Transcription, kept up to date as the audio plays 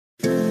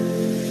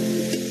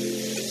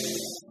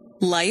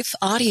Life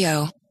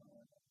Audio.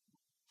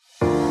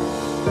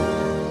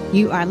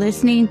 You are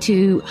listening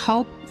to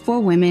Hope for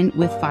Women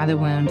with Father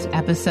Wounds,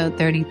 episode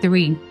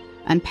 33,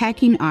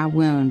 Unpacking Our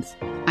Wounds.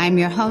 I'm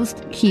your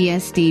host, Kia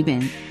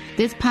Stevens.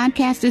 This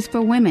podcast is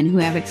for women who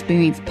have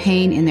experienced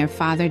pain in their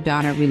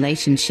father-daughter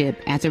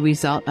relationship as a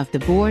result of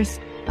divorce,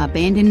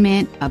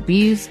 abandonment,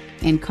 abuse,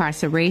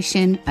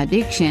 incarceration,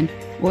 addiction,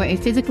 or a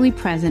physically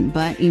present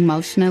but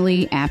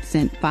emotionally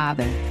absent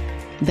father.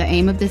 The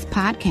aim of this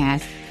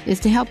podcast is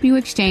to help you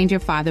exchange your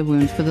father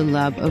wounds for the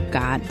love of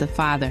God the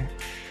Father.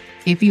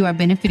 If you are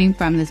benefiting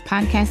from this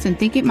podcast and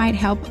think it might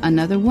help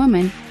another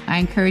woman, I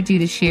encourage you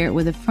to share it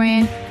with a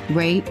friend,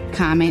 rate,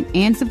 comment,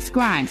 and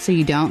subscribe so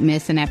you don't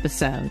miss an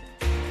episode.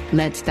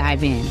 Let's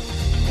dive in.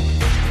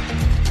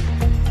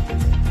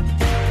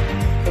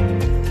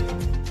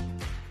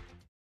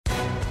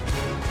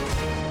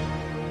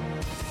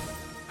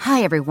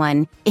 Hi,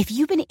 everyone. If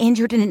you've been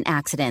injured in an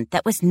accident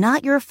that was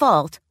not your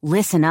fault,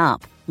 listen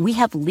up. We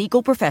have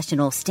legal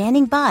professionals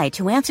standing by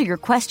to answer your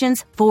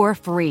questions for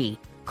free.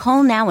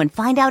 Call now and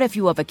find out if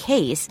you have a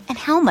case and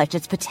how much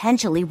it's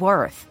potentially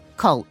worth.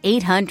 Call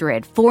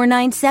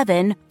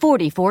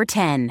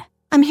 800-497-4410.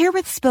 I'm here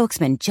with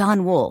spokesman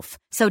John Wolf.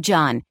 So,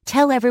 John,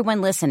 tell everyone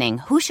listening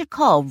who should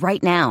call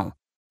right now.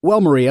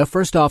 Well, Maria,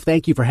 first off,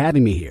 thank you for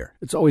having me here.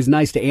 It's always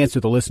nice to answer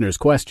the listeners'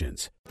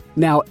 questions.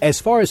 Now,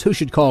 as far as who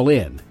should call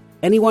in,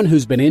 anyone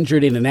who's been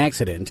injured in an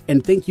accident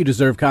and think you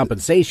deserve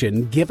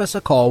compensation, give us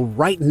a call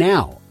right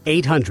now.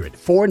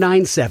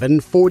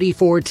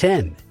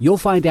 800-497-4410. You'll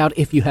find out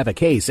if you have a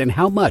case and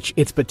how much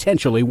it's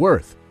potentially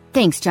worth.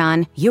 Thanks,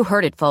 John. You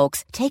heard it,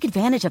 folks. Take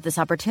advantage of this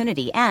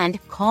opportunity and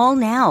call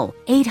now.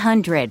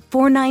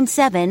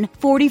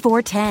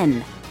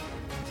 800-497-4410.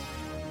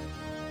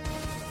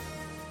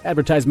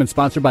 Advertisement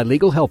sponsored by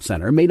Legal Help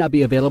Center. May not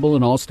be available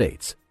in all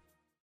states.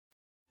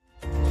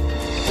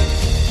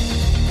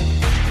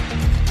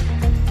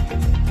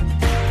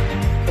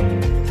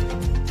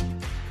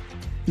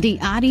 The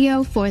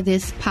audio for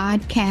this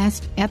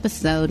podcast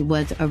episode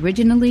was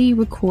originally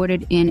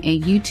recorded in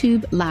a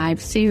YouTube live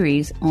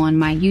series on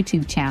my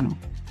YouTube channel.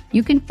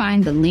 You can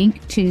find the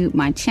link to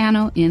my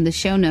channel in the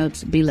show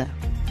notes below.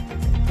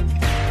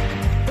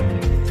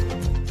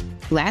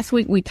 Last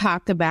week we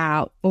talked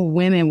about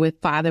women with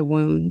father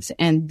wounds,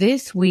 and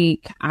this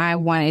week I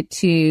wanted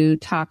to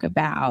talk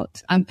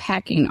about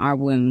unpacking our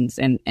wounds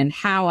and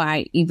how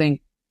I even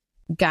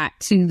got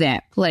to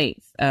that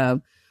place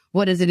of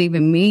what does it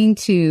even mean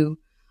to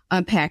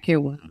unpack your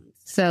wounds.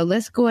 So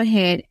let's go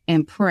ahead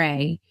and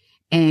pray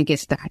and get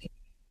started.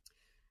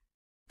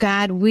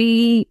 God,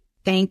 we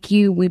thank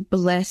you. We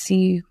bless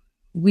you.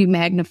 We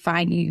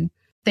magnify you.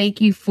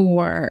 Thank you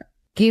for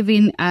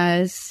giving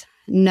us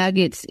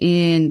nuggets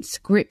in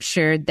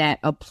scripture that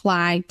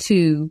apply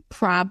to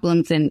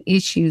problems and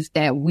issues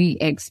that we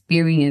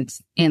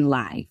experience in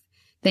life.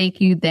 Thank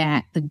you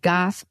that the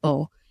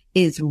gospel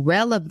is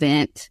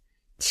relevant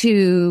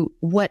to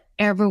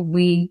whatever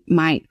we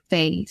might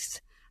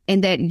face,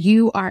 and that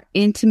you are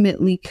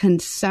intimately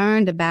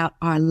concerned about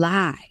our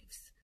lives.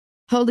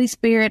 Holy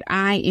Spirit,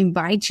 I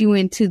invite you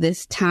into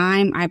this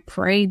time. I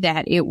pray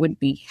that it would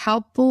be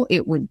helpful,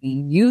 it would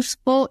be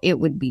useful, it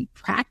would be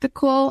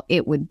practical,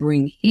 it would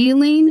bring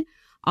healing,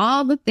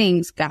 all the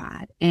things,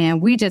 God.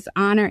 And we just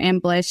honor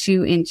and bless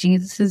you in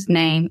Jesus'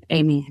 name.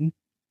 Amen.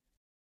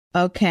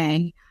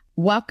 Okay.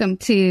 Welcome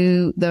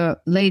to the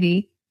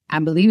lady, I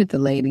believe it's the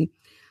lady,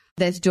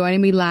 that's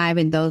joining me live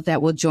and those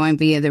that will join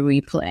via the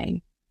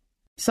replay.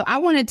 So I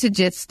wanted to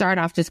just start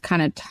off just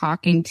kind of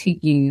talking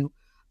to you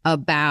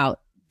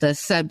about the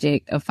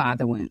subject of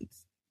father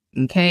wounds.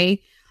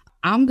 Okay.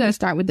 I'm going to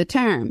start with the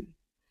term.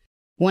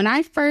 When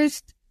I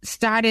first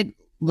started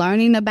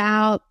learning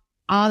about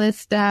all this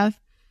stuff,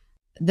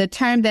 the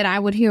term that I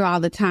would hear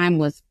all the time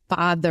was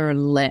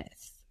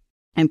fatherless.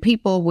 And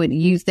people would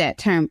use that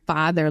term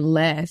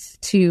fatherless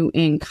to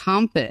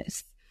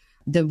encompass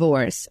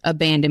divorce,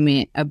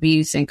 abandonment,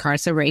 abuse,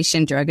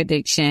 incarceration, drug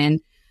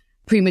addiction,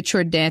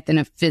 premature death, and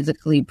a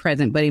physically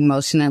present but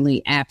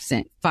emotionally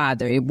absent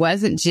father. It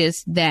wasn't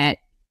just that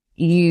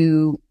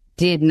you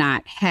did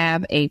not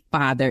have a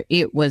father.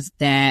 It was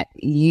that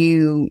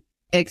you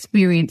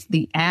experienced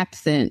the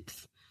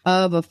absence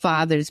of a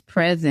father's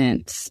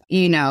presence,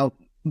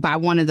 by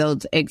one of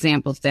those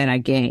examples that I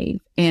gave.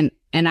 And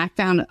I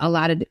found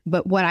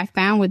but what I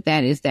found with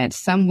that is that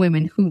some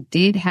women who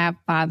did have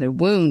father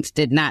wounds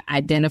did not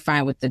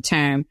identify with the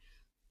term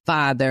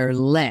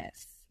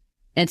fatherless.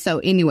 And so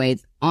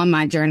anyways, on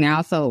my journey, I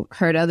also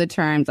heard other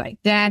terms like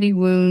daddy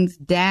wounds,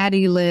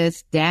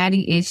 daddyless,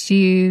 daddy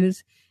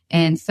issues.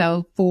 And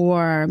so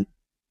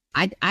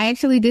I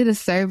actually did a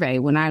survey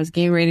when I was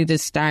getting ready to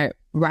start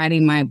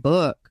writing my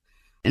book,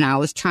 and I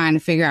was trying to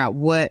figure out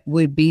what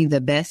would be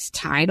the best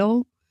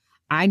title.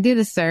 I did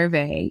a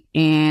survey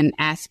and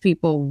asked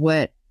people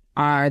what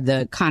are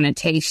the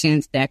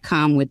connotations that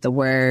come with the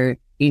word,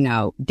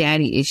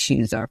 daddy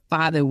issues or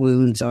father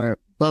wounds or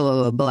blah,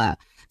 blah, blah, blah.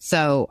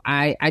 So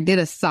I did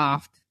a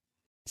soft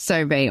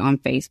survey on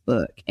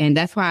Facebook. And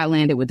that's why I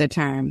landed with the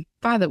term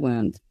father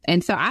wounds.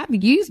 And so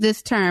I've used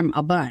this term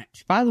a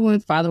bunch, father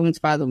wounds,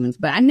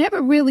 but I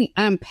never really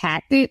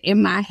unpacked it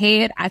in my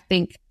head. I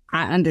think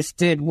I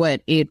understood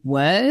what it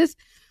was,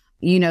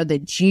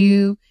 that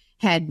you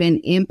had been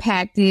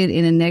impacted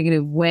in a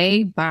negative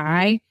way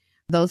by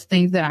those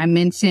things that I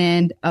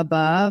mentioned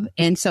above.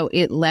 And so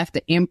it left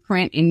an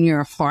imprint in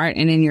your heart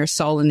and in your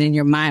soul and in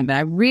your mind. But I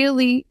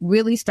really,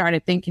 really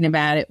started thinking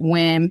about it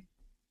when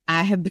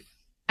I've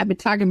been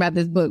talking about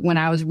this book, when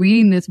I was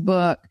reading this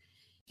book,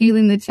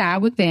 Healing the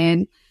Child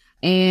Within.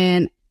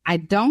 And I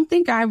don't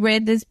think I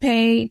read this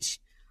page,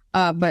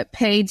 but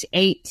page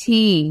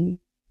 18.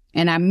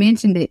 And I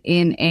mentioned it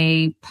in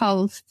a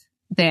post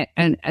that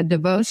a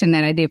devotion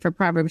that I did for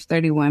Proverbs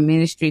 31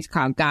 Ministries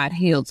called God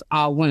Heals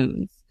All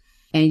Wounds.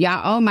 And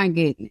y'all, oh my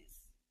goodness,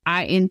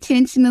 I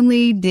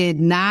intentionally did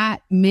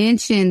not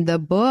mention the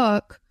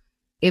book.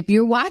 If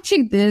you're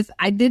watching this,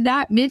 I did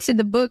not mention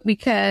the book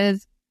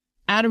because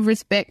out of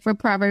respect for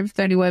Proverbs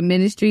 31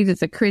 Ministries,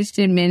 it's a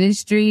Christian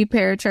ministry,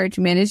 parachurch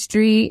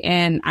ministry.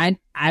 And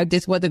I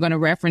just wasn't going to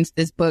reference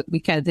this book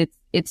because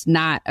it's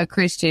not a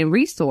Christian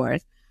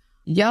resource.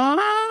 Y'all,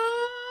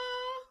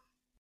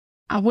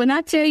 when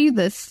I tell you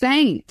the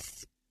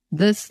saints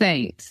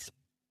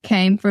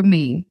came for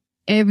me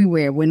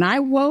everywhere. When I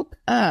woke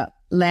up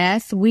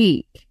last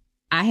week,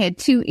 I had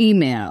 2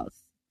 emails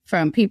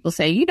from people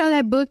saying,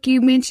 that book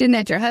you mentioned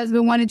that your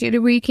husband wanted you to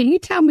read, can you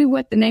tell me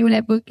what the name of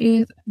that book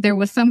is? There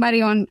was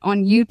somebody on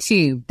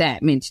YouTube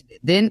that mentioned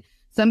it. Then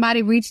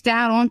somebody reached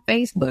out on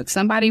Facebook.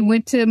 Somebody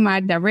went to my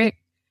direct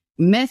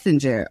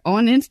messenger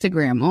on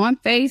Instagram, on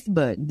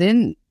Facebook.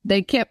 Then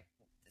they kept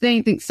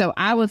saying things. So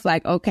I was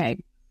like,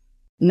 okay,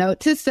 note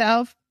to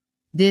self,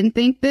 didn't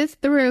think this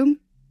through.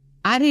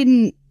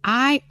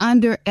 I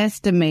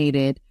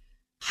underestimated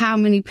how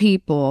many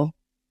people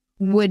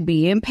would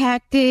be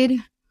impacted,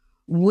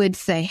 would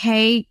say,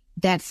 hey,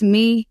 that's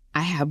me.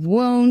 I have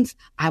wounds.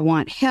 I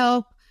want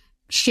help.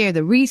 Share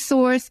the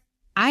resource.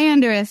 I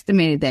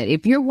underestimated that.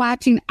 If you're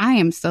watching, I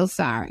am so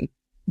sorry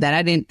that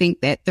I didn't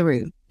think that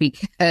through,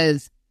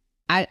 because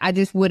I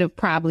just would have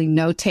probably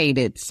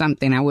notated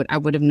something. I would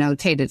have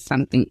notated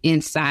something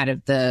inside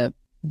of the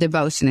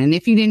devotion. And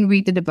if you didn't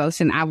read the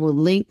devotion, I will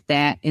link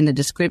that in the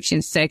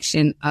description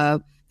section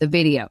of the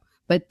video.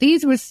 But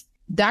these were,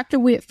 Dr.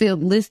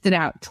 Whitfield listed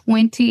out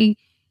 20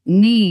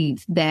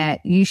 needs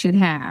that you should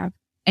have.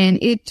 And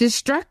it just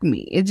struck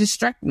me.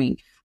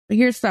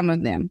 Here's some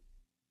of them: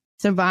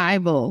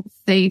 survival,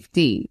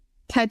 safety,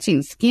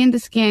 touching, skin to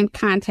skin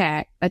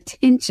contact,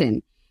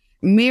 attention,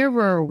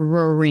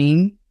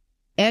 mirroring,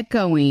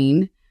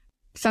 echoing,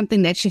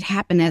 something that should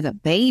happen as a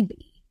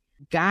baby,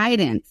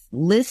 guidance,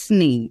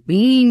 listening,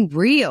 being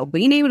real,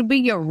 being able to be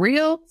your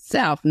real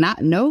self,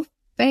 no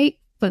fake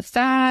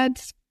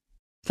facades.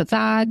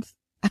 I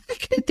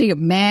can think of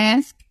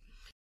mask,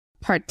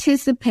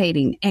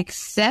 participating,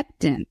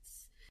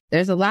 acceptance.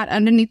 There's a lot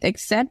underneath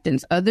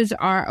acceptance. Others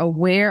are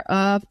aware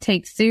of,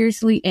 take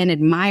seriously, and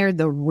admire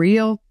the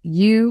real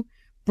you.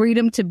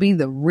 Freedom to be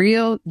the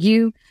real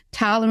you.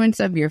 Tolerance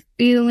of your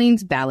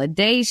feelings,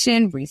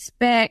 validation,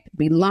 respect,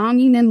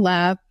 belonging and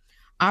love.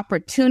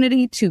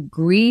 Opportunity to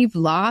grieve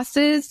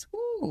losses.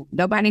 Ooh,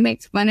 nobody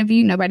makes fun of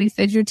you. Nobody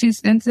says you're too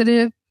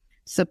sensitive.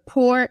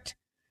 Support,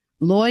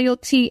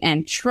 loyalty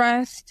and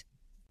trust.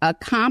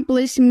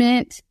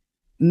 Accomplishment,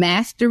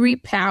 mastery,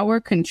 power,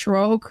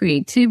 control,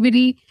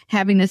 creativity,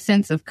 having a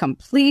sense of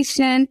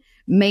completion,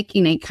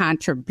 making a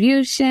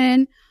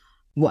contribution.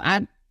 Well,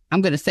 I'm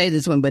going to say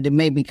this one, but it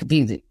may be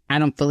confusing.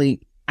 I'd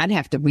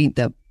have to read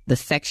the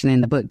section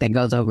in the book that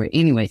goes over it.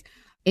 Anyways,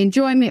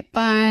 enjoyment,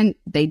 fun.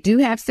 They do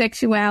have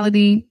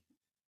sexuality.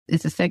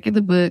 It's a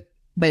secular book,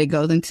 but it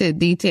goes into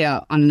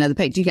detail on another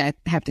page. You guys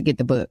have to get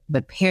the book,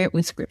 but pair it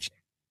with scripture.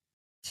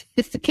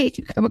 Just in case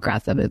you come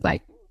across something, it's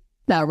like,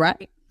 not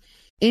right.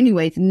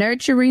 Anyways,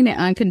 nurturing and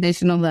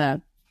unconditional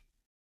love.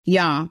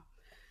 Y'all,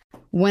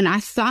 when I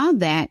saw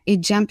that,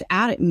 it jumped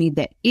out at me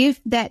that if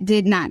that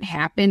did not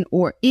happen,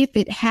 or if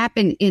it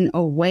happened in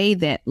a way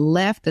that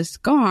left a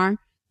scar,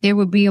 there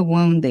would be a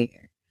wound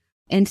there.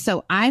 And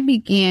so I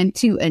began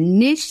to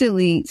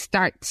initially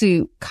start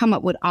to come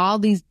up with all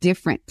these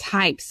different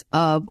types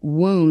of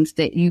wounds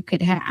that you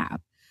could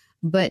have.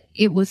 But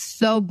it was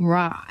so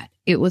broad.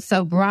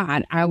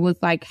 I was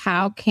like,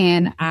 how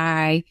can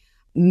I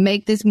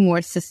make this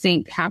more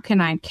succinct? How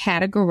can I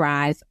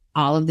categorize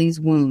all of these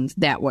wounds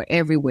that were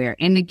everywhere?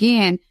 And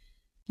again,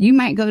 you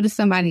might go to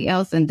somebody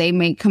else and they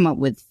may come up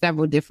with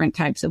several different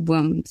types of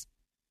wounds.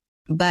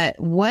 But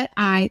what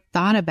I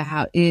thought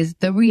about is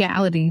the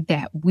reality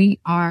that we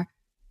are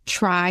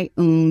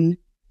triune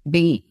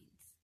beings.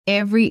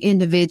 Every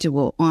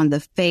individual on the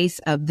face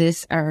of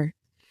this earth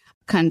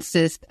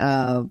consists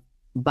of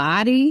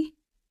body,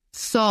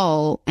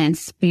 soul, and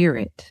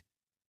spirit.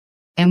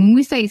 And when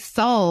we say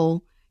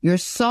soul, your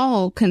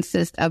soul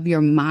consists of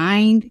your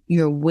mind,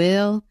 your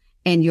will,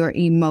 and your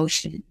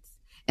emotions.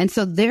 And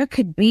so there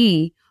could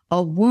be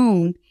a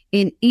wound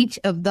in each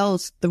of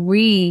those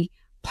 3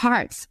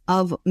 parts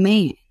of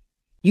man.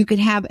 You could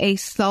have a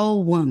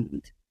soul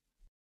wound.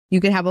 You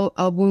could have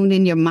a wound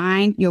in your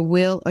mind, your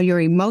will, or your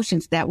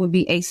emotions. That would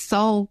be a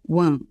soul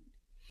wound.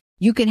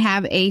 You could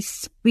have a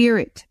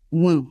spirit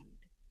wound,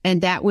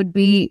 and that would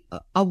be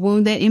a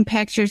wound that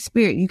impacts your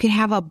spirit. You could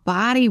have a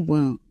body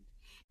wound,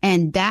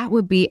 and that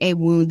would be a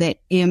wound that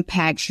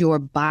impacts your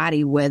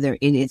body, whether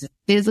it is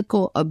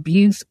physical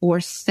abuse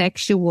or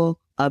sexual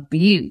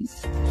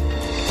abuse.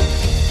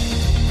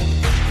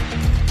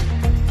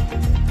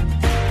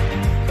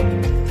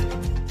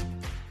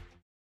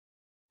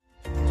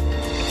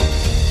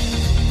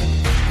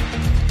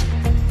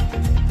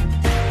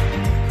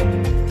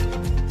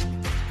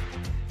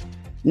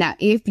 Now,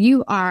 if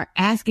you are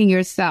asking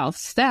yourself,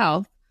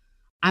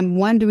 I'm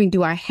wondering,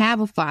 do I have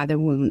a father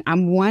wound?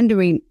 I'm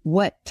wondering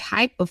what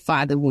type of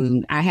father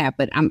wound I have,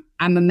 but I'm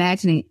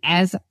imagining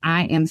as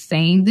I am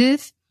saying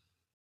this,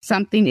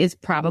 something is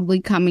probably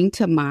coming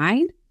to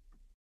mind.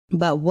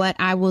 But what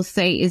I will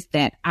say is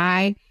that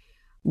I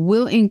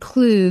will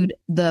include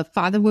the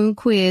father wound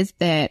quiz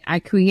that I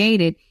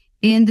created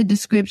in the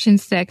description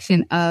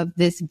section of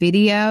this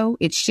video.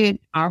 It should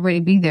already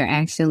be there,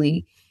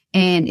 actually.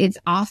 And it's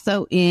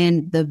also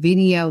in the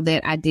video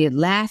that I did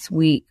last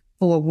week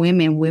for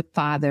women with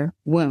father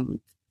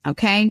wounds.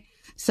 Okay.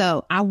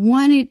 So I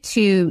wanted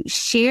to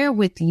share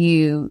with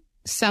you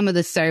some of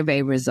the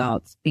survey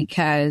results,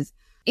 because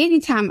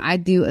anytime I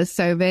do a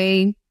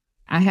survey,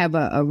 I have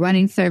a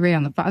running survey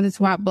on the Father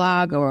Swap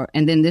blog,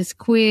 and then this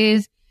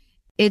quiz.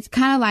 It's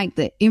kind of like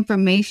the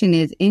information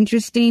is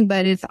interesting,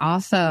 but it's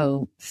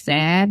also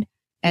sad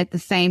at the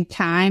same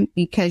time,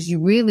 because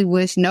you really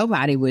wish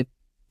nobody would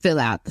fill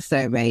out the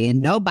survey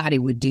and nobody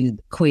would do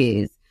the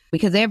quiz,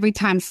 because every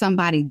time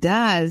somebody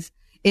does,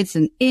 it's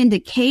an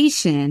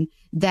indication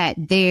that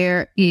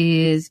there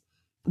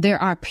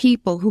are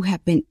people who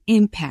have been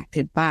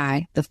impacted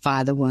by the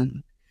father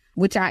wound,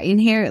 which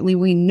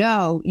we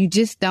know you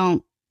just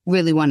don't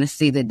really want to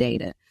see the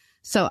data.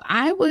 So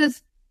I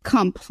was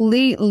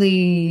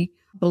completely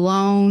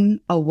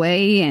blown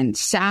away and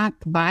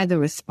shocked by the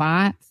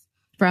response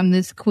from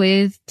this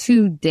quiz.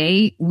 To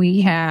date, we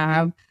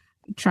have,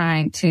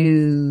 trying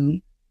to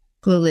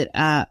pull it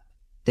up.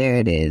 There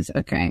it is.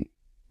 Okay.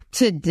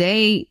 To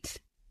date,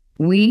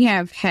 we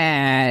have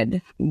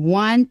had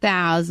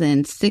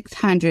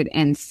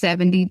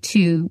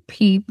 1,672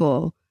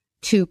 people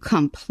to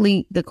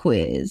complete the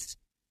quiz.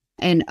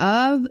 And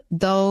of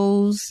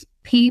those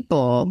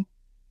people,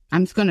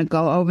 I'm just going to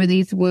go over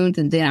these wounds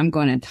and then I'm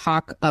going to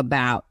talk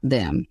about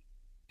them.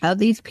 Of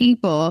these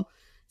people,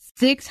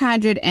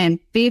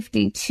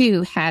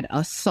 652 had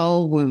a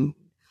soul wound,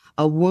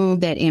 a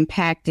wound that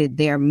impacted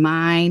their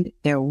mind,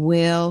 their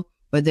will,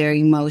 or their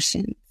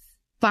emotions.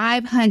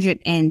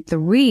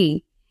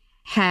 503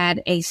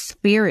 had a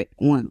spirit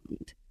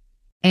wound,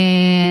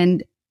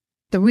 and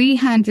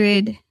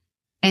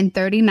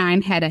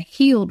 339 had a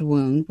healed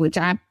wound, which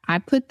I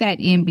put that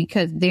in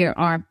because there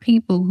are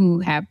people who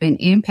have been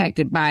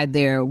impacted by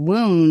their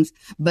wounds,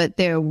 but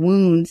their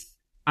wounds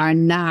are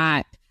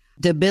not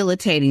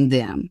debilitating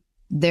them.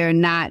 They're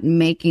not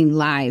making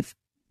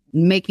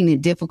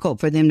it difficult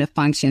for them to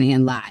function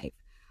in life.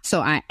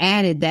 So I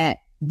added that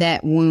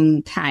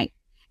wound type.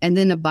 And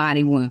then the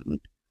body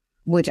wound,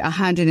 which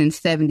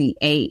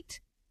 178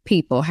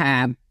 people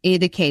have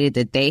indicated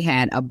that they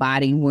had a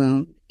body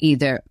wound,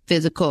 either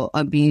physical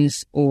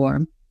abuse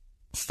or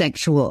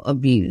sexual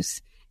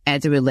abuse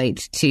as it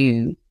relates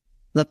to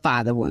the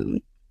father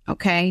wound.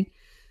 Okay.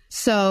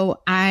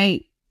 So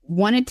I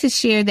wanted to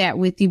share that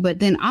with you, but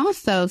then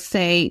also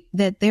say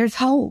that there's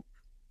hope.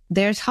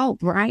 There's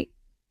hope, right?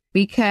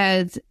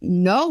 Because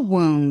no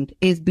wound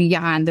is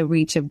beyond the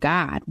reach of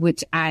God,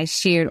 which I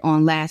shared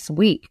on last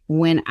week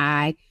when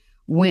I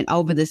went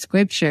over the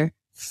scripture,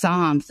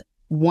 Psalms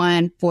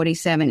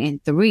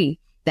 147:3,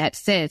 that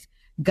says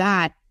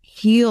God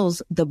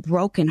heals the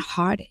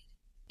brokenhearted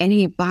and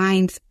he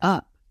binds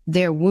up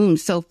their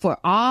wounds. So for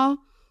all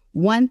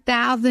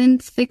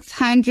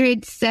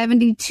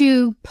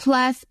 1,672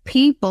 plus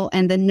people,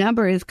 and the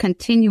number is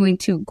continuing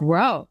to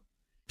grow,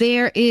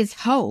 there is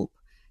hope.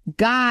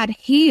 God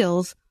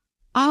heals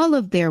all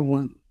of their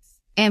wounds.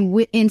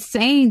 And in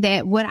saying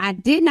that, what I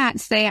did not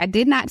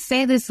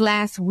say this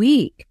last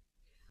week,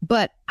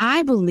 but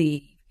I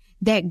believe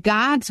that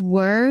God's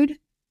word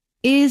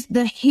is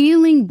the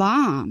healing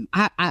balm.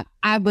 I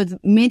was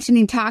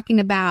talking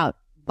about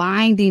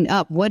binding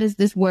up. What does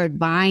this word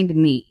bind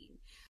mean?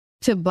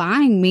 To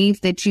bind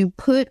means that you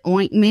put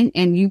ointment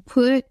and you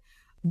put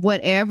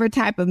whatever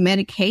type of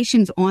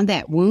medications on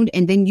that wound,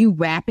 and then you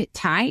wrap it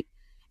tight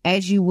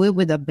as you would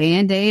with a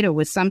Band-Aid or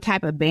with some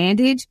type of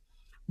bandage.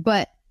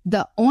 But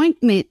the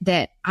ointment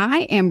that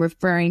I am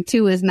referring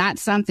to is not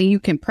something you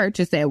can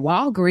purchase at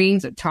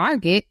Walgreens or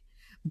Target,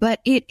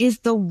 but it is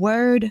the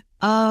word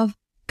of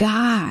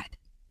God.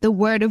 The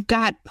word of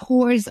God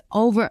pours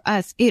over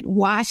us. It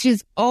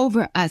washes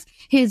over us.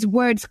 His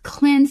words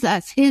cleanse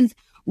us. His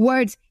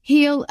words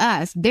heal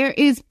us. There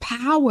is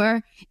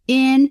power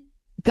in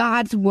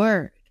God's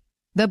word.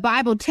 The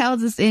Bible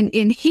tells us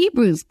in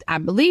Hebrews, I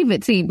believe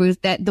it's Hebrews,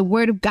 that the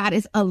word of God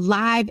is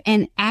alive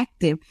and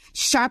active,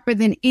 sharper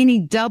than any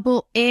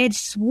double-edged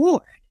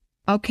sword.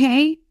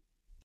 Okay.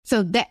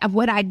 So that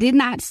what I did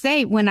not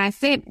say when I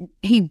said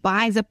he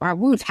binds up our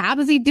wounds. How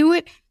does he do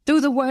it?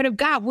 Through the word of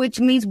God, which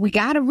means we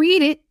got to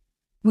read it.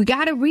 We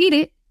got to read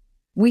it.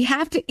 We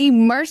have to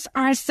immerse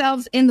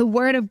ourselves in the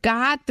word of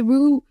God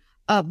through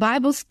a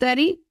Bible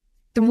study,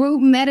 through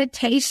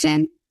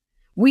meditation.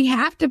 We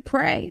have to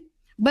pray.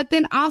 But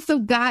then also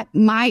God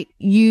might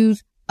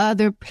use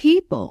other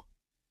people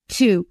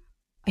to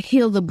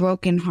heal the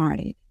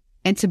brokenhearted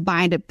and to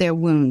bind up their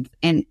wounds.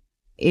 And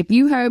if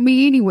you heard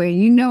me anywhere,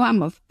 you know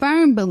I'm a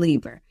firm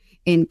believer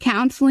in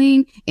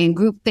counseling, in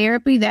group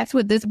therapy. That's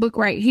what this book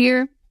right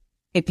here.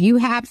 If you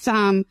have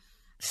some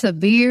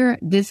severe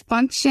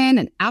dysfunction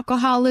and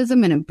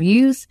alcoholism and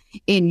abuse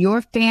in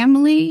your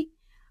family,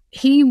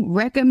 he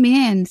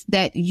recommends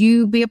that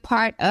you be a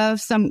part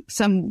of some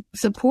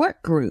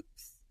support groups.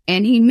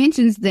 And he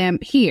mentions them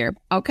here.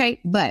 Okay.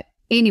 But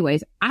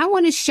anyways, I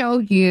want to show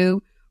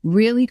you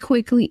really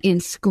quickly in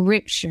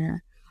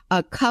scripture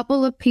a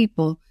couple of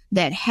people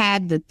that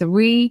had the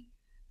three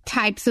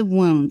types of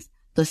wounds: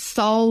 the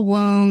soul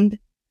wound,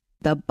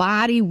 the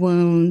body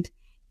wound,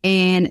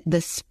 and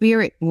the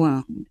spirit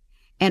wound.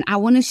 And I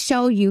want to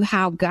show you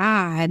how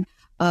God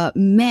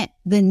met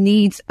the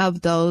needs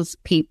of those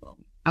people.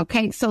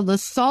 Okay, so the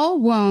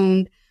soul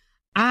wound,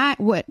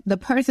 the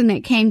person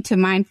that came to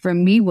mind for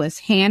me was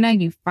Hannah.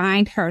 You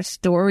find her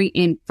story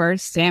in 1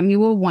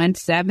 Samuel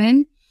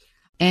 1:7.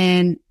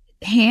 And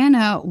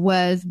Hannah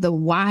was the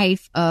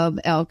wife of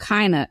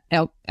Elkanah.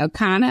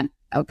 Elkanah,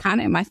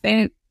 am I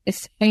saying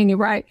it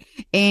right?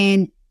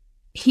 And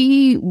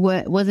he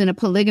was in a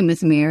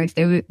polygamous marriage.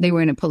 They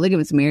were in a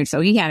polygamous marriage.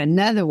 So he had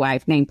another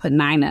wife named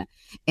Peninnah,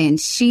 and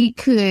she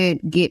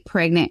could get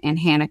pregnant and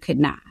Hannah could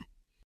not.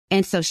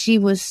 And so she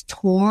was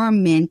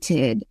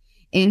tormented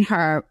in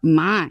her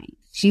mind.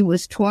 She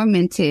was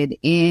tormented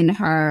in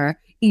her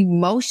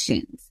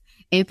emotions.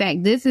 In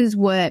fact, this is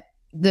what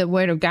the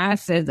word of God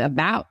says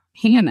about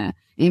Hannah.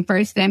 In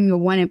 1 Samuel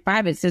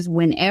 1:5, it says,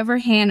 whenever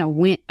Hannah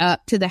went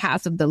up to the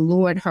house of the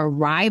Lord, her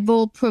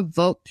rival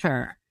provoked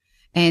her.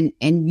 And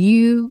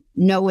you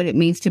know what it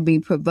means to be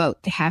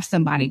provoked, to have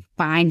somebody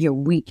find your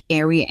weak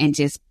area and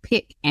just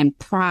pick and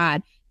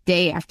prod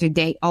day after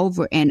day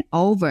over and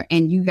over.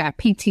 And you got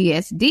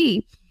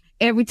PTSD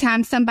every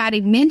time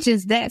somebody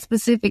mentions that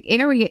specific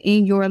area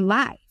in your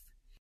life.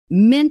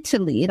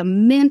 Mentally, it's a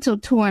mental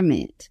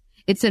torment.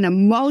 It's an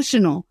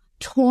emotional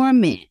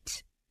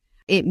torment.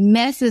 It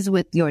messes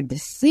with your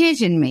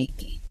decision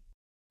making.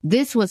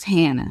 This was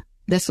Hannah.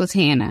 This was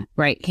Hannah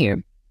right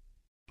here.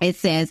 It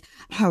says,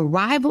 her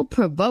rival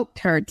provoked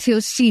her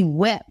till she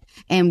wept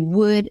and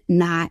would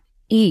not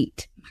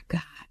eat. My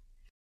God.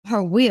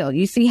 Her will.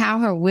 You see how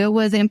her will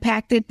was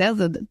impacted? Those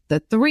are the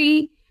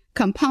three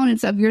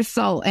components of your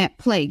soul at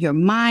play: your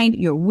mind,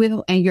 your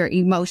will, and your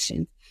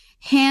emotions.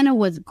 Hannah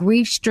was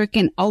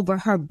grief-stricken over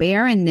her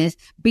barrenness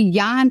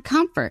beyond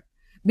comfort,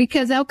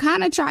 because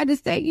Elkanah tried to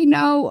say,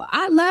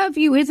 I love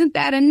you. Isn't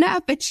that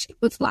enough? And she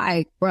was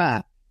like,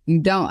 bruh, you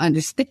don't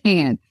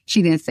understand.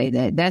 She didn't say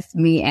that. That's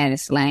me added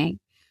slang.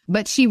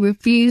 But she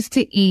refused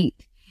to eat.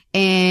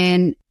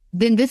 And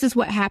then this is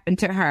what happened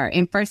to her.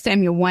 In 1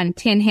 Samuel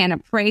 1:10, Hannah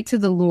prayed to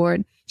the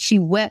Lord. She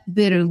wept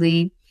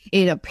bitterly.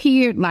 It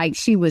appeared like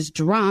she was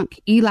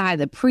drunk. Eli,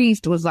 the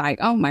priest, was like,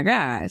 oh my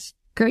gosh,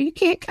 girl, you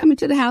can't come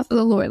into the house of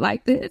the Lord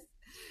like this.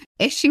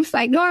 And she was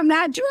like, no, I'm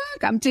not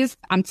drunk.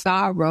 I'm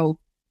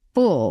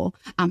sorrowful.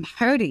 I'm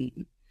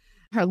hurting.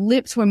 Her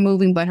lips were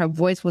moving, but her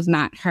voice was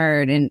not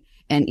heard. And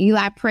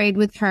Eli prayed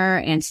with her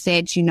and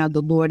said,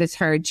 the Lord has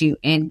heard you.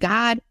 And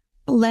God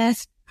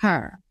blessed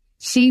her.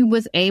 She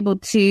was able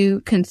to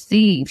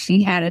conceive.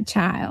 She had a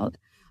child.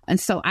 And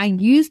so I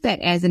use that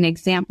as an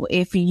example.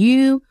 If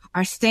you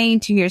are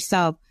saying to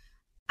yourself,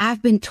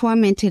 I've been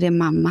tormented in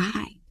my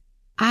mind.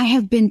 I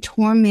have been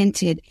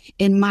tormented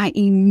in my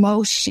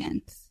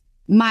emotions.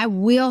 My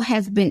will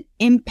has been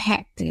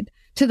impacted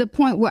to the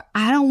point where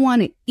I don't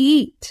want to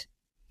eat.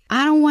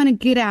 I don't want to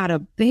get out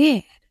of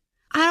bed.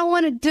 I don't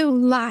want to do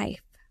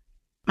life.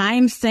 I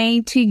am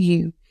saying to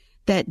you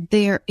that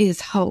there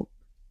is hope,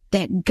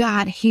 that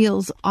God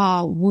heals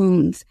all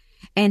wounds,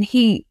 and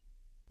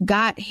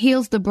God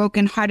heals the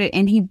brokenhearted,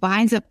 and he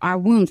binds up our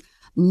wounds.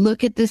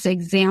 Look at this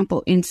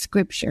example in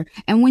scripture.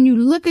 And when you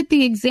look at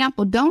the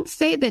example, don't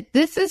say that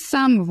this is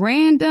some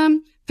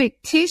random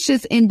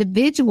fictitious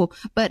individual,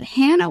 but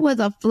Hannah was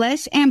a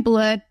flesh and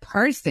blood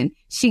person.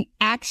 She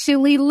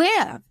actually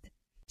lived.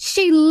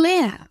 She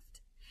lived.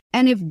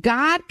 And if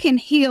God can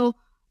heal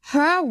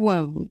her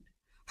wound,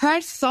 her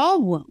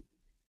soul wound,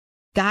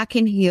 God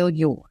can heal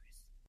yours.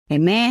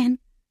 Amen.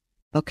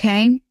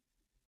 Okay.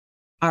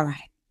 All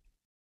right.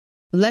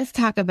 Let's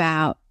talk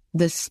about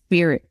the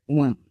spirit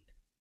wound.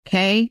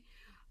 Okay.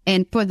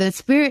 And for the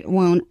spirit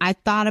wound, I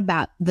thought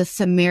about the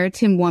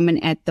Samaritan woman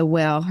at the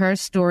well. Her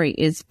story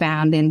is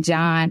found in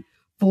John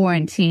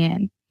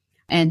 4:10.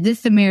 And this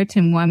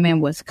Samaritan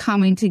woman was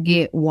coming to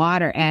get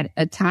water at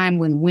a time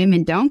when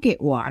women don't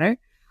get water,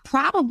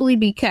 probably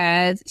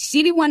because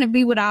she didn't want to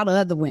be with all the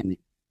other women.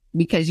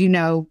 Because,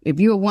 if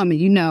you're a woman,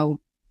 you know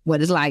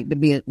what it's like to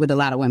be with a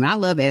lot of women. I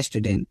love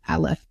estrogen.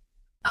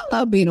 I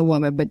love being a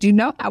woman, but you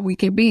know how we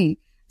can be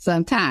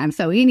sometimes.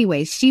 So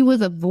anyway, she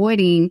was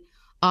avoiding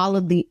all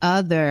of the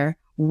other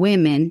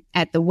women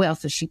at the well.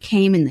 So she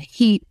came in the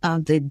heat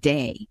of the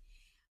day.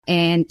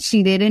 And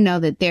she didn't know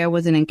that there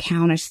was an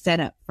encounter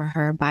set up for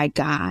her by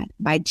God,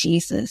 by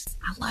Jesus.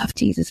 I love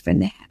Jesus for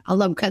that. I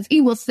love him because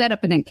he will set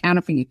up an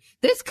encounter for you.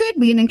 This could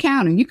be an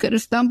encounter. You could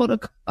have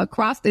stumbled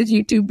across this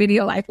YouTube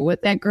video like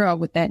with that girl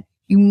with that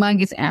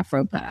humongous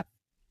Afro puff.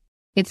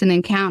 It's an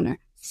encounter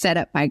set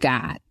up by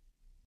God.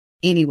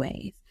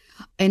 Anyways.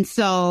 And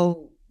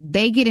so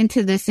they get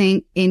into this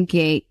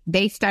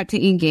they start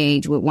to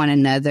engage with one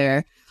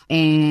another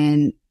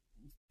and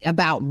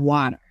about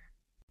water.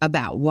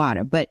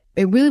 But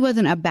it really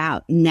wasn't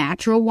about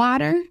natural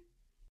water.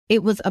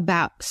 It was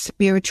about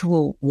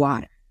spiritual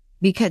water,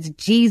 because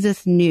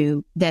Jesus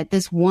knew that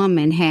this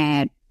woman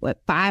had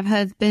 5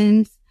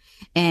 husbands,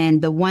 and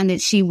the man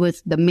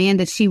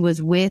that she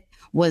was with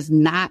was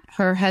not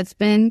her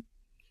husband.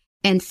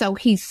 And so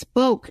he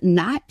spoke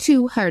not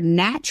to her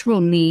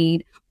natural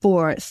need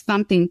for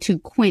something to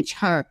quench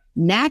her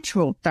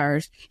natural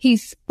thirst. He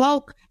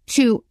spoke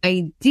to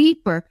a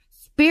deeper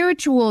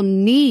spiritual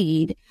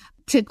need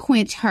to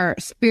quench her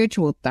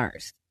spiritual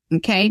thirst.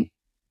 Okay.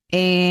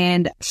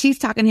 And she's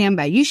talking to him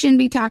about, you shouldn't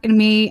be talking to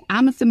me.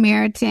 I'm a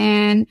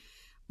Samaritan,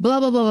 blah,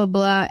 blah, blah, blah,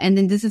 blah. And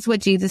then this is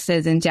what Jesus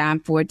says in John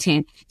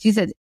 4:10. She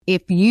says,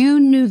 if you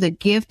knew the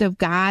gift of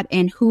God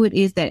and who it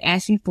is that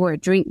asks you for a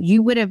drink,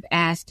 you would have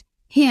asked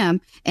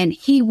him and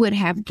he would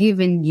have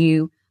given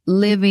you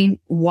living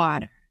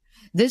water.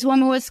 This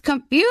woman was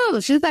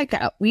confused. She's like,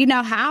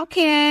 how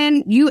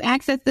can you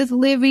access this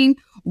living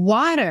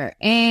water?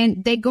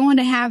 And they're going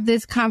to have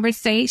this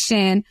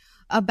conversation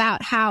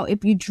about how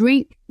if you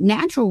drink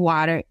natural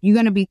water, you're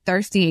going to be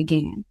thirsty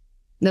again.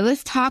 Now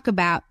let's talk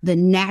about the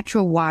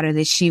natural water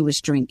that she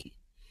was drinking.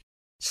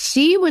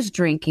 She was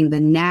drinking the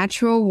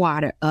natural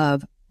water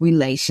of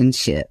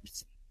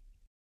relationships.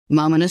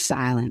 Moment of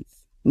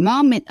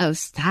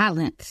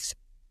silence.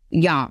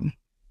 Y'all.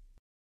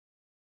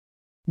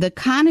 The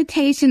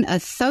connotation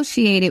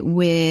associated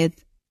with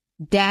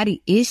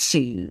daddy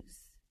issues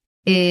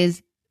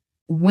is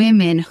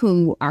women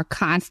who are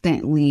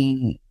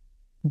constantly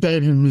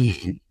dating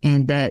men,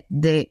 and that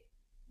the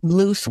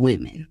loose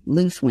women.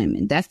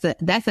 That's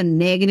a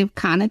negative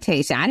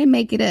connotation. I didn't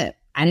make it up.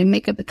 I didn't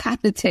make up the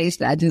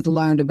connotation. I just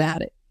learned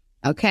about it.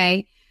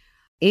 Okay.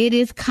 It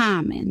is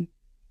common,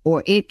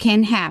 or it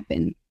can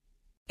happen.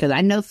 Because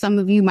I know some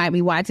of you might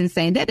be watching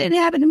saying, that didn't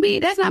happen to me.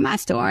 That's not my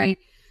story.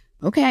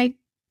 Okay.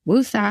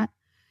 Woosah.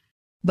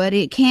 But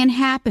it can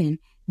happen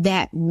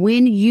that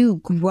when you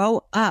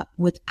grow up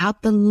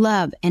without the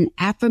love and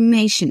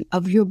affirmation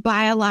of your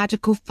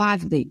biological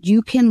father, that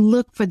you can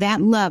look for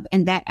that love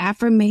and that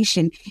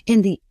affirmation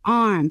in the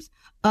arms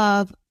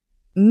of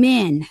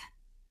men,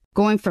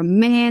 going from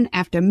man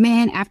after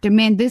man after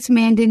man. This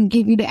man didn't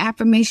give you the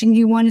affirmation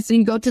you wanted, so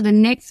you go to the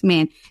next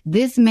man.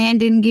 This man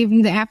didn't give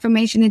you the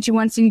affirmation that you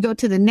wanted, so you go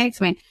to the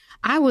next man.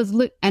 I'm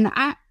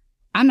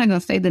not going to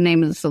say the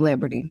name of the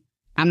celebrity.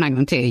 I'm not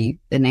going to tell you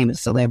the name of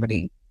the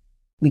celebrity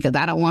because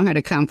I don't want her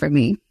to come for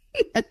me.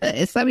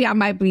 Some of y'all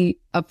might be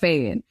a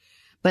fan.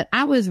 But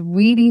I was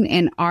reading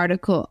an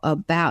article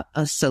about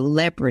a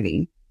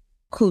celebrity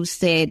who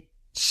said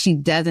she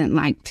doesn't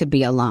like to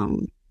be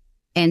alone.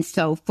 And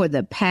so for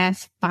the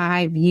past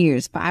 5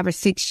 or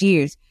 6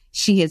 years,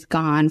 she has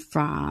gone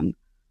from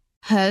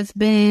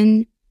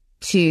husband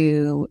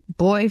to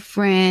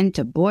boyfriend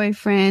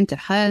to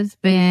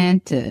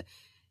husband to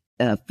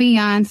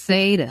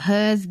fiance to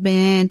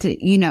husband to,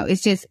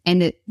 it's just,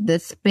 and the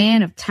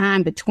span of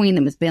time between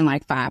them has been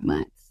like 5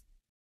 months,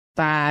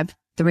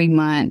 3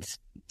 months,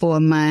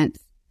 4 months.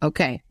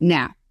 Okay.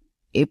 Now,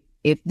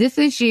 if this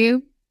is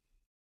you,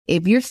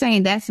 if you're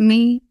saying that's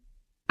me,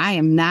 I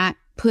am not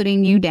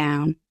putting you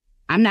down.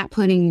 I'm not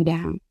putting you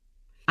down.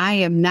 I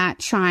am not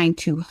trying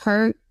to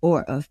hurt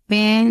or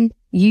offend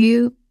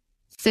you.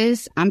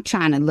 Sis, I'm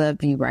trying to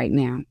love you right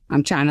now.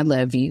 I'm trying to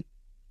love you.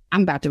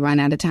 I'm about to run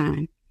out of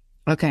time.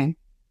 Okay.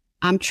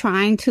 I'm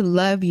trying to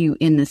love you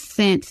in the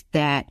sense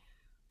that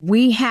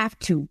we have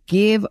to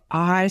give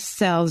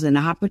ourselves an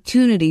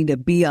opportunity to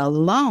be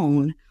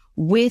alone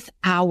with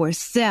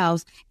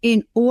ourselves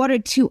in order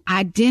to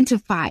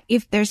identify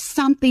if there's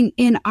something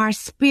in our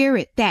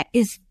spirit that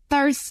is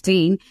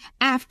thirsting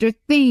after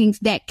things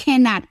that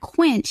cannot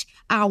quench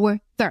our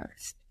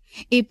thirst.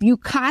 If you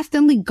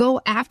constantly go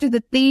after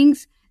the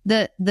things,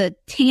 the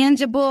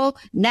tangible,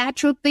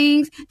 natural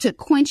things to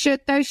quench your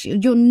thirst,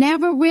 you'll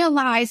never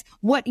realize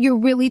what you're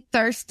really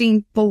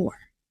thirsting for.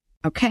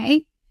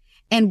 Okay?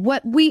 And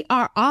what we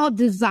are all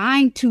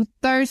designed to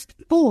thirst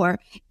for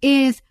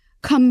is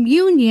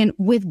communion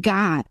with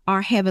God,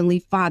 our Heavenly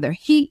Father.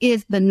 He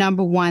is the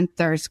number one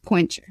thirst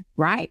quencher,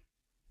 right?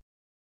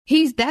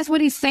 That's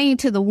what he's saying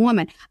to the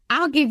woman.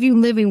 I'll give you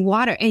living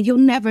water and you'll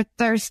never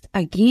thirst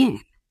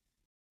again.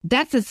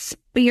 That's a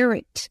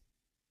spirit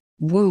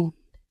wound.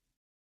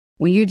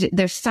 When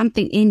there's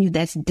something in you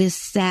that's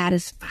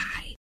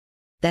dissatisfied,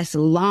 that's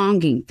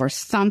longing for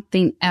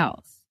something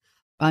else.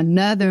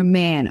 another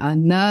man,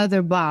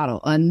 another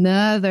bottle,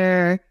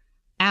 another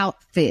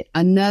outfit,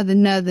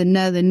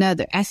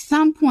 another. At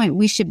some point,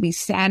 we should be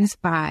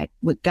satisfied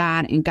with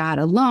God and God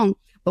alone,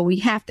 but we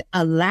have to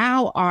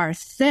allow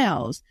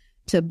ourselves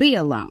to be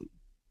alone.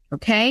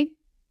 Okay?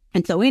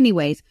 And so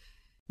anyways,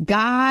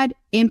 God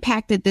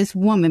impacted this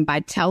woman by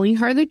telling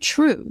her the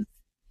truth.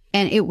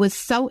 And it was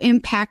so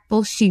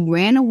impactful. She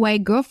ran away.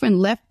 Girlfriend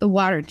left the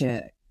water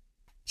jug.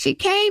 She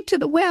came to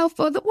the well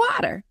for the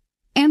water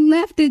and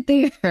left it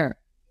there.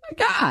 My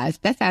gosh,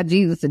 that's how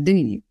Jesus would do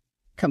you.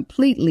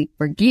 Completely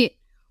forget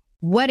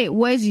what it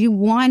was you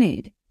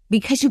wanted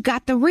because you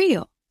got the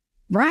real,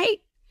 right?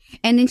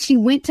 And then she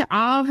went to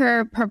all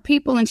her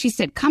people and she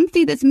said, come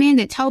see this man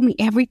that told me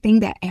everything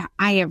that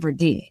I ever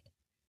did.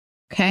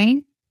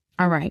 Okay.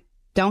 All right.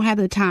 Don't have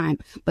the time.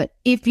 But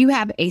if you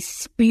have a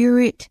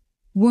spirit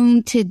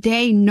wound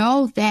today,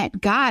 know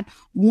that God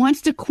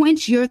wants to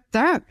quench your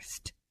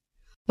thirst,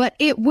 but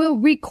it will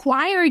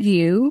require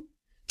you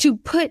to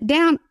put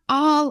down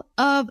all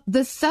of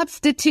the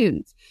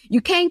substitutes.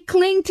 You can't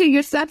cling to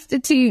your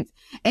substitutes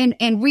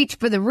and reach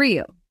for the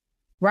real,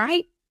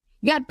 right?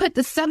 You got to put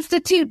the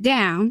substitute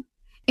down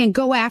and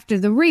go after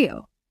the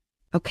real.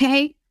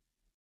 Okay?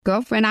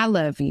 Girlfriend, I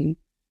love you.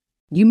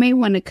 You may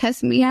want to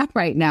cuss me out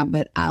right now,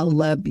 but I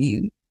love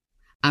you.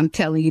 I'm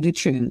telling you the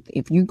truth.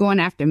 If you're going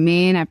after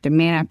man after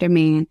man after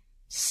man,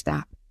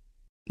 stop.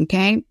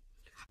 Okay?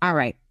 All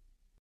right.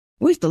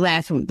 Where's the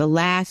last one? The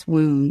last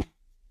wound.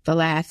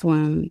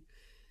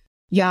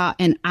 Y'all,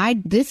 and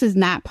this is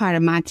not part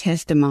of my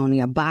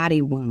testimony, a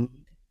body wound.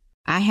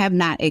 I have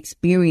not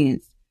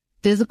experienced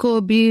physical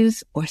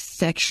abuse or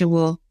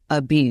sexual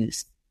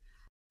abuse.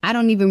 I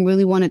don't even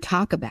really want to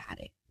talk about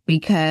it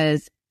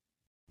because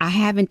I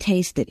haven't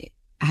tasted it.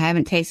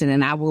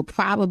 And I will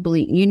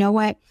probably, you know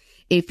what?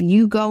 If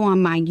you go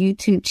on my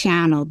YouTube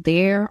channel,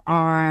 there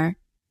are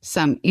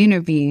some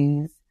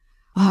interviews.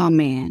 Oh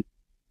man,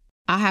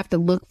 I'll have to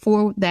look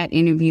for that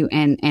interview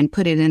and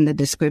put it in the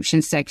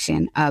description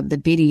section of the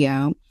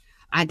video.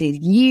 I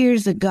did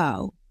years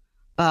ago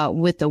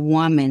with a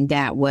woman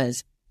that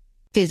was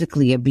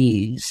physically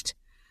abused.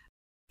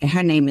 And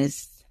her name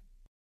is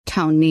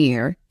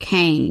Tonier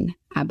Kane,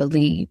 I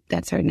believe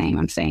that's her name.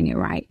 I'm saying it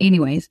right.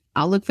 Anyways,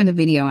 I'll look for the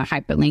video and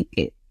hyperlink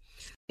it.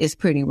 It's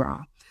pretty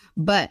raw.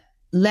 But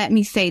let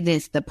me say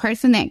this. The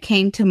person that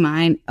came to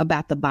mind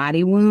about the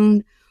body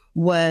wound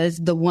was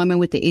the woman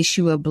with the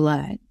issue of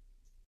blood.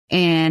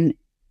 And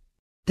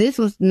this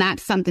was not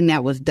something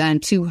that was done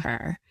to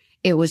her.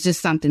 It was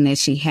just something that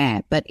she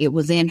had, but it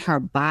was in her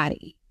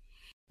body.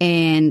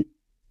 And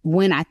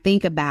when I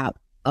think about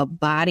a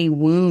body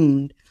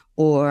wound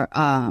or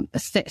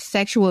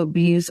sexual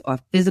abuse or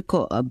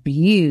physical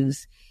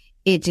abuse,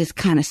 it just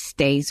kind of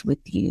stays with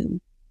you.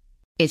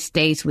 It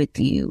stays with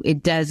you.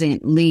 It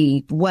doesn't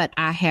leave. What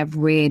I have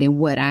read and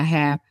what I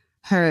have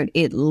heard,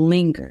 it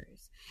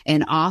lingers.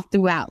 And all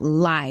throughout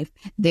life,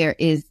 there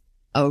is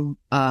a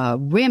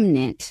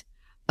remnant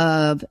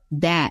of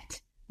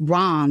that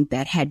wrong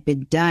that had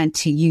been done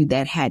to you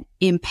that had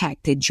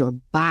impacted your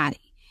body.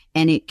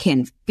 And it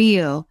can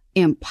feel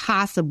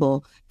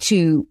impossible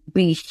to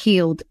be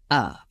healed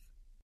of.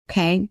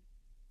 Okay.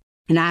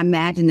 And I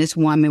imagine this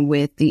woman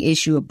with the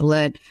issue of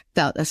blood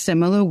felt a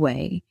similar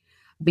way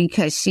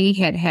because she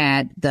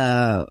had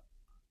the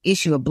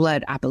issue of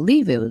blood. I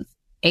believe it was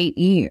 8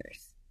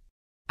 years.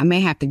 I may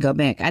have to go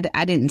back.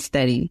 I didn't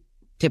study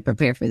to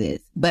prepare for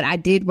this, but I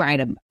did write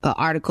an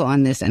article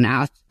on this and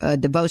a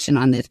devotion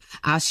on this.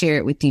 I'll share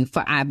it with you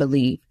for I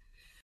believe.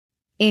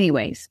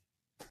 Anyways.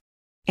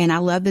 And I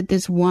love that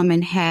this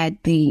woman had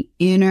the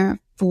inner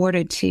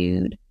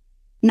fortitude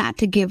not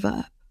to give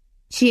up.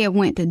 She had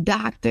went to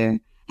doctor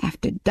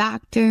after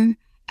doctor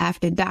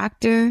after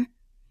doctor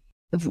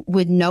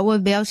with no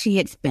avail. She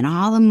had spent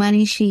all the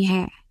money she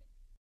had.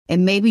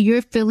 And maybe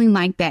you're feeling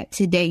like that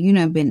today. You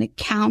done been to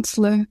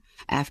counselor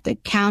after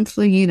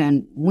counselor. You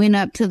done went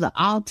up to the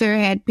altar,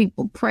 had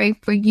people pray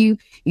for you.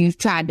 You've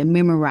tried to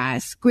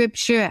memorize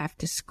scripture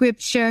after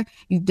scripture.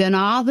 You've done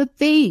all the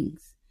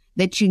things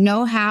that you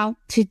know how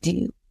to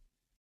do.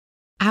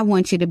 I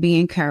want you to be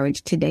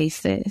encouraged today,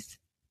 sis,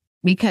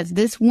 because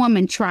this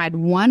woman tried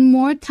one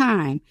more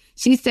time.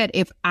 She said,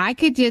 if I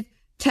could just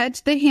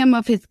touch the hem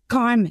of his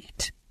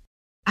garment,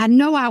 I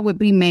know I would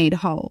be made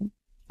whole.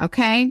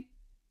 Okay.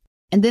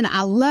 And then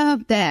I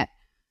love that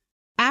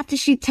after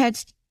she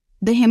touched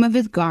the hem of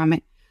his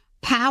garment,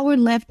 power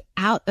left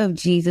out of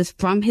Jesus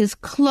from his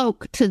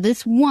cloak to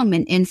this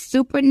woman and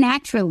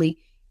supernaturally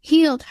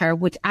healed her,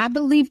 which I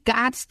believe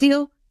God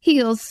still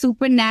heals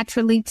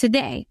supernaturally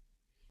today.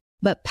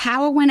 But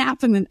power went out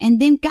from him. And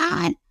then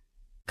God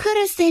could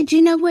have said,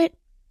 you know what?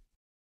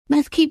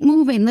 Let's keep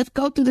moving. Let's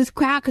go through this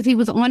crowd because he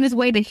was on his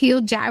way to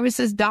heal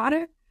Jairus'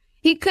 daughter.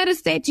 He could have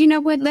said, you know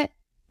what?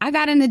 I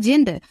got an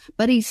agenda.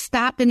 But he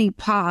stopped and he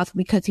paused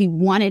because he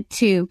wanted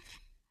to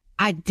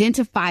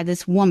identify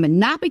this woman,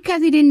 not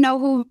because he didn't know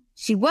who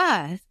she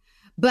was,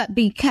 but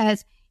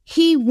because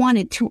he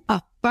wanted to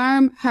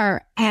affirm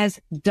her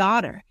as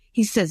daughter.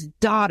 He says,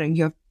 daughter,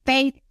 your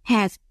faith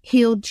has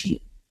healed you.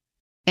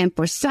 And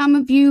for some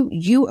of you,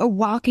 you are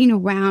walking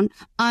around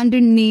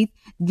underneath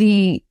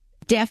the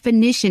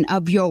definition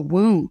of your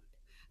wound.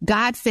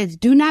 God says,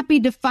 do not be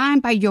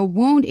defined by your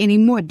wound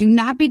anymore. Do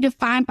not be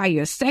defined by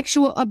your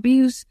sexual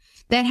abuse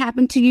that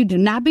happened to you. Do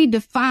not be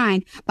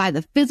defined by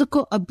the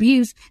physical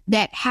abuse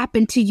that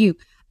happened to you.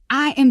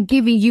 I am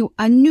giving you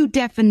a new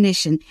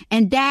definition,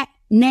 and that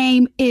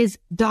name is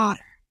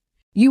daughter.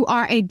 You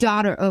are a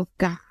daughter of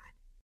God,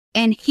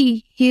 and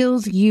he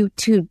heals you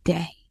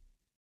today.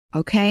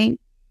 Okay?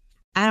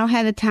 I don't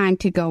have the time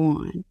to go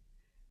on,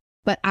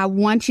 but I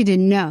want you to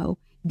know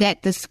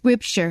that the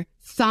scripture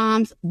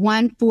Psalms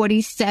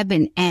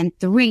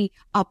 147:3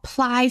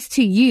 applies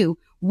to you,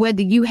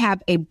 whether you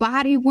have a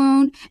body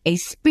wound, a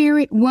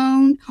spirit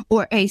wound,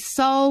 or a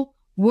soul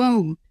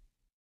wound.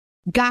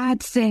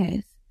 God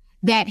says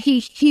that he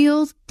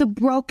heals the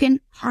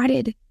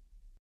brokenhearted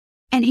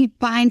and he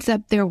binds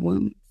up their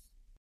wounds.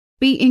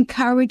 Be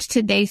encouraged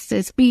today,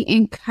 sis. Be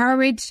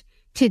encouraged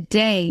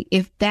today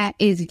if that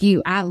is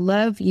you. I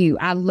love you.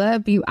 I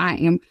love you. I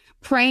am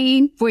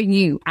praying for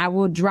you. I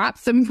will drop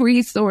some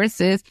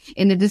resources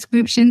in the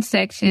description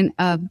section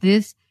of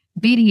this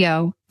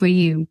video for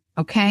you.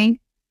 Okay?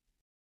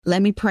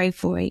 Let me pray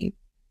for you.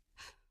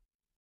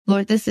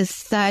 Lord, this is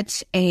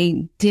such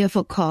a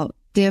difficult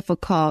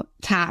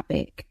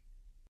topic.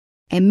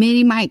 And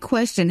many might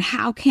question,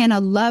 how can a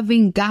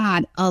loving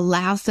God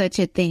allow such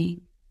a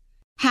thing?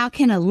 How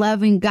can a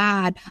loving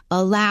God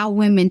allow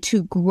women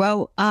to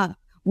grow up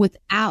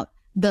without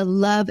the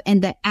love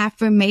and the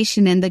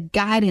affirmation and the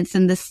guidance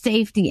and the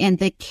safety and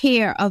the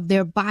care of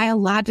their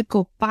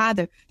biological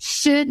father?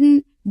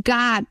 Shouldn't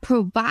God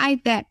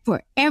provide that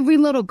for every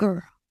little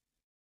girl?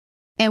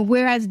 And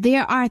whereas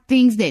there are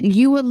things that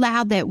you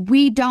allow that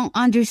we don't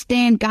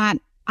understand, God,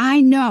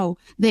 I know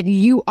that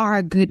you are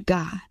a good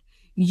God.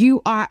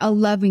 You are a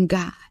loving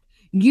God.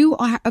 You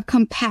are a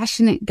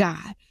compassionate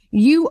God.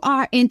 You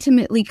are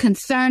intimately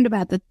concerned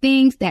about the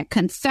things that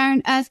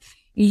concern us.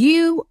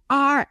 You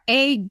are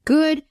a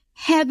good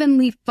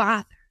Heavenly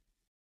Father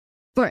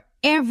for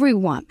every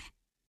woman.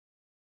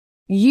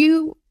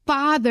 You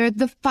father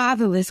the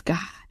fatherless, God.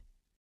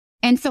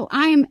 And so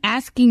I am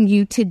asking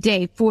you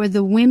today for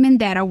the women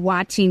that are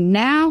watching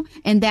now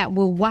and that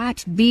will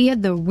watch via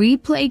the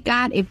replay,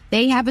 God, if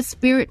they have a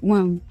spirit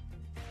wound,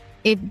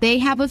 if they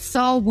have a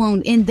soul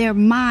wound in their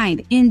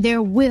mind, in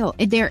their will,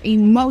 in their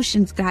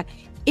emotions, God,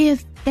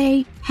 if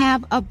they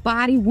have a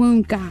body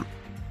wound, God,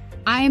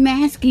 I am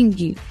asking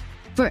you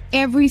for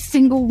every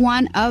single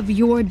one of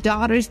your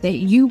daughters that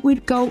you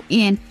would go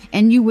in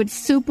and you would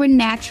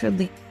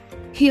supernaturally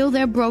heal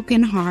their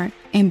broken heart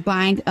and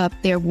bind up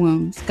their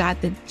wounds.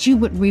 God, that you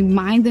would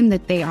remind them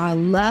that they are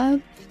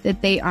loved,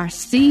 that they are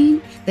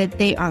seen, that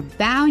they are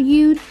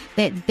valued,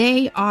 that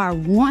they are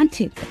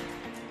wanted.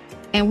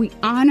 And we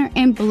honor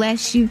and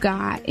bless you,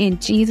 God. In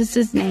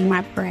Jesus' name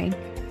I pray.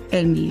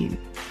 Amen.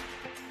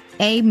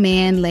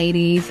 Amen,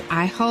 ladies.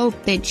 I hope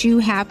that you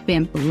have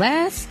been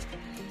blessed.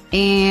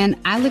 And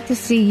I look to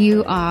see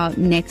you all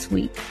next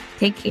week.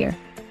 Take care.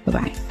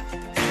 Bye-bye.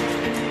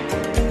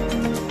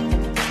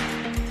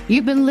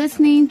 You've been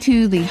listening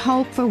to the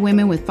Hope for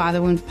Women with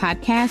Father Wounds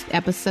podcast,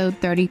 episode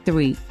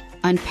 33,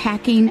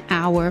 Unpacking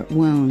Our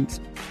Wounds.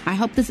 I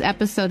hope this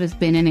episode has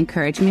been an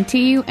encouragement to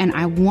you, and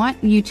I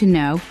want you to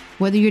know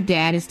whether your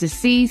dad is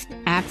deceased,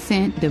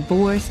 absent,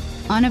 divorced,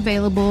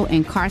 unavailable,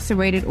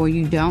 incarcerated, or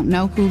you don't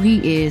know who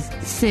he is,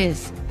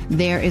 sis,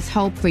 there is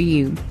hope for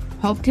you.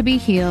 Hope to be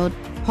healed,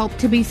 hope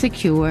to be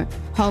secure,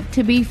 hope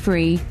to be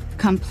free,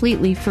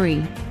 completely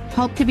free.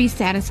 Hope to be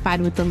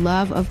satisfied with the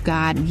love of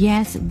God.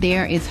 Yes,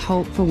 there is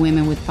hope for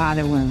women with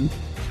father wounds.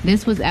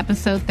 This was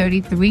episode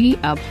 33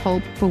 of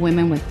Hope for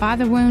Women with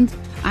Father Wounds.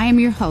 I am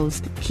your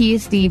host, Kia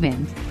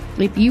Stevens.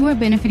 If you are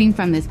benefiting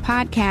from this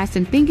podcast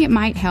and think it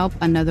might help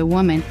another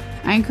woman,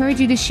 I encourage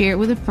you to share it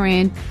with a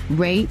friend,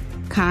 rate,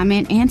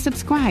 comment, and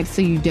subscribe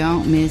so you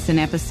don't miss an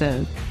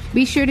episode.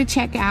 Be sure to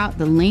check out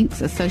the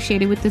links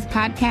associated with this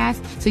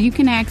podcast so you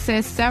can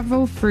access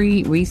several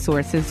free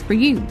resources for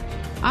you.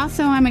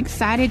 Also, I'm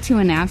excited to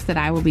announce that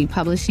I will be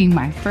publishing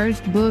my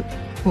first book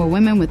for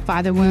women with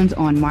father wounds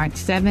on March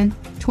 7th,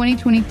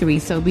 2023.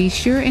 So be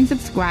sure and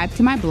subscribe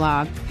to my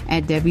blog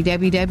at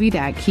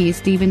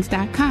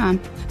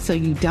www.kiastevens.com so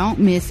you don't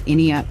miss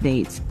any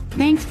updates.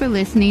 Thanks for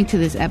listening to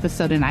this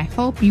episode, and I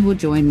hope you will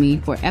join me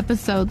for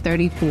episode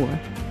 34,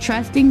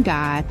 Trusting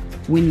God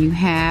When You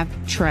Have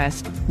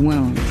Trust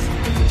Wounds.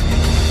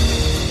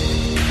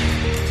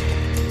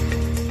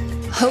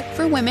 Hope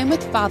for Women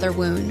with Father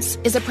Wounds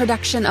is a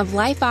production of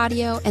Life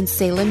Audio and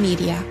Salem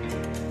Media.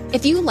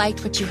 If you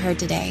liked what you heard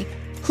today,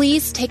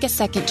 please take a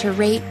second to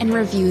rate and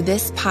review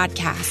this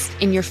podcast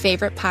in your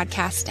favorite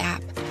podcast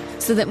app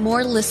so that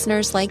more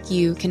listeners like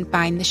you can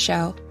find the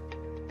show.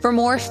 For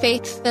more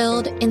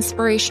faith-filled,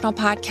 inspirational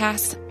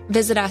podcasts,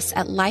 visit us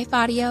at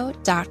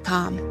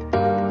lifeaudio.com.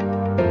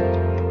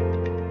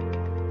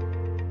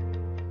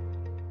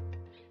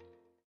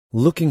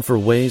 Looking for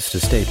ways to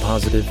stay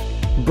positive?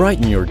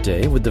 Brighten your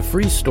day with the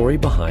Free Story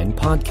Behind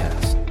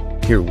podcast.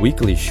 Hear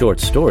weekly short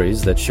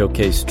stories that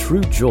showcase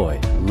true joy,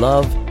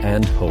 love,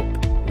 and hope.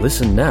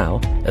 Listen now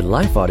at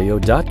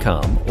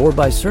lifeaudio.com or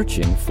by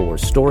searching for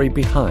Story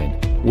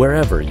Behind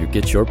wherever you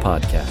get your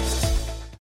podcasts.